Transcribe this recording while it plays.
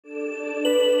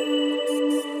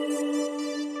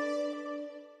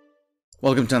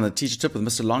Welcome to another teacher tip with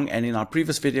Mr. Long, and in our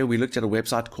previous video we looked at a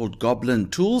website called Goblin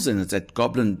Tools, and it's at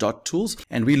goblin.tools,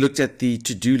 and we looked at the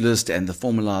to-do list and the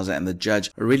formalizer and the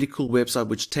judge, a really cool website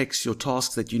which takes your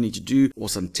tasks that you need to do or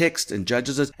some text and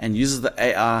judges it and uses the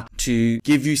AI to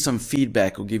give you some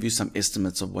feedback or give you some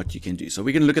estimates of what you can do. So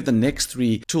we're going to look at the next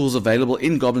three tools available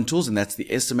in Goblin Tools, and that's the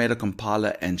estimator,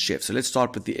 compiler, and chef. So let's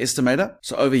start with the estimator.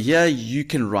 So over here you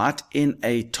can write in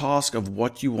a task of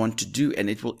what you want to do and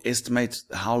it will estimate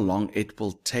how long it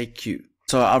will take you.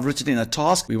 So I've written in a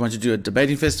task. We want to do a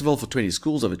debating festival for 20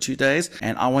 schools over 2 days,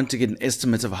 and I want to get an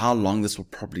estimate of how long this will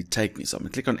probably take me. So I'm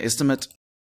going to click on estimate,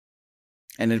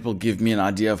 and it will give me an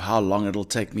idea of how long it'll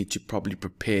take me to probably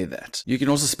prepare that. You can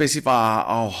also specify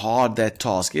how hard that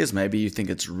task is. Maybe you think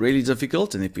it's really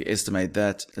difficult, and if we estimate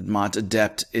that, it might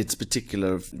adapt its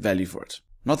particular value for it.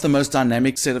 Not the most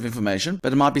dynamic set of information,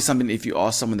 but it might be something if you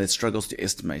are someone that struggles to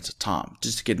estimate time,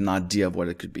 just to get an idea of what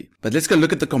it could be. But let's go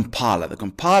look at the compiler. The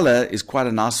compiler is quite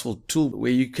a nice little tool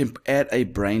where you can add a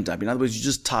brain dump. In other words, you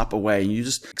just type away and you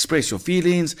just express your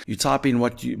feelings, you type in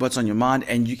what's on your mind,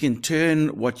 and you can turn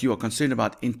what you are concerned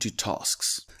about into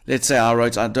tasks. Let's say I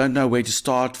wrote, I don't know where to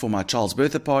start for my child's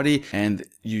birthday party, and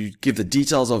you give the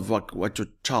details of what your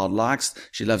child likes.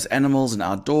 She loves animals and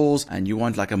outdoors, and you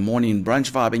want like a morning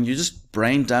brunch vibe, and you just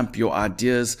brain dump your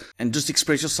ideas and just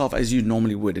express yourself as you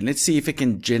normally would. And let's see if it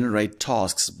can generate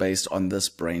tasks based on this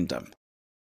brain dump.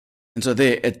 And so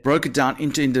there, it broke it down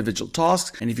into individual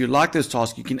tasks. And if you like those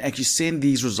tasks, you can actually send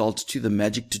these results to the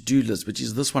magic to-do list, which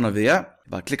is this one over here.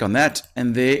 If I click on that,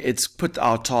 and there it's put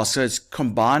our task. So it's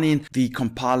combining the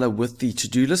compiler with the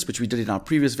to-do list, which we did in our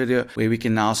previous video, where we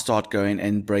can now start going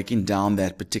and breaking down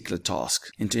that particular task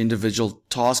into individual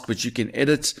tasks, which you can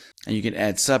edit, and you can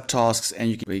add subtasks, and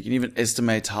you can even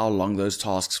estimate how long those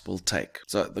tasks will take.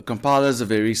 So the compiler is a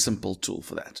very simple tool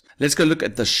for that. Let's go look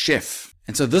at the chef.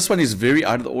 And so this one is very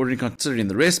out of the ordinary considering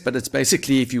the rest, but it's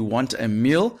basically if you want a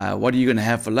meal, what are you going to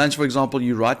have for lunch, for example,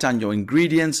 you write down your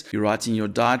ingredients, you write in your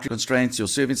dietary constraints, your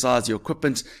serving size, your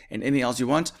equipment, and anything else you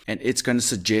want, and it's going to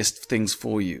suggest things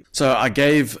for you. So I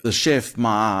gave the chef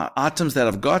my items that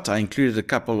I've got. I included a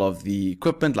couple of the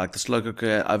equipment like the slow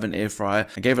cooker, oven, air fryer.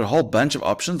 I gave it a whole bunch of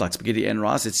options like spaghetti and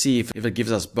rice. Let's see if it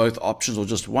gives us both options or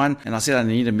just one. And I said I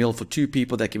need a meal for 2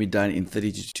 people that can be done in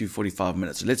 30 to 45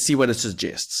 minutes. So let's see what it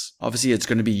suggests. Obviously, it's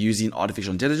going to be using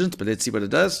artificial intelligence, but let's see what it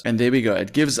does. And there we go.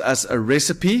 It gives us a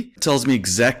recipe. It tells me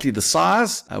exactly the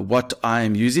size, what I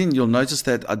am using. You'll notice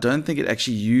that I don't think it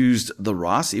actually used the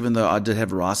rice, even though I did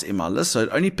have rice in my list. So it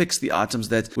only picks the items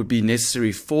that would be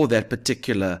necessary for that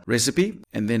particular recipe.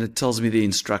 And then it tells me the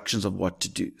instructions of what to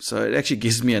do. So it actually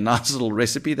gives me a nice little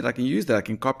recipe that I can use, that I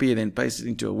can copy and then paste it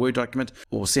into a Word document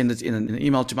or send it in an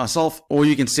email to myself. Or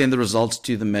you can send the results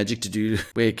to the magic to do,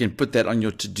 where you can put that on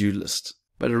your to-do list.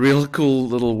 But a real cool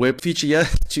little web feature here.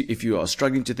 If you are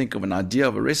struggling to think of an idea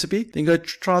of a recipe, then go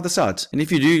try this out. And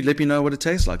if you do, let me know what it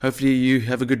tastes like. Hopefully you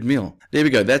have a good meal. There we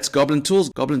go. That's Goblin Tools.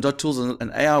 Goblin.tools is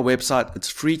an AI website. It's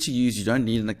free to use. You don't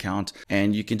need an account.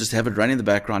 And you can just have it running in the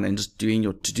background and just doing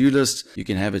your to-do list. You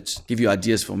can have it give you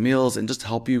ideas for meals and just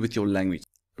help you with your language.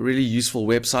 A really useful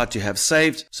website to have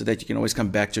saved so that you can always come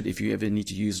back to it if you ever need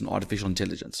to use an artificial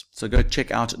intelligence. So go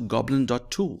check out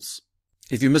Goblin.tools.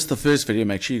 If you missed the first video,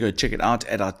 make sure you go check it out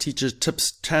at our Teacher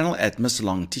Tips channel at Mr.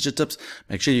 Long Teacher Tips.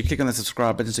 Make sure you click on the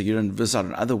subscribe button so you don't miss out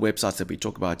on other websites that we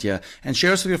talk about here, and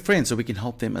share us with your friends so we can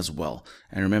help them as well.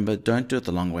 And remember, don't do it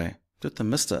the long way, do it the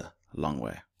Mr. Long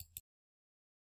way.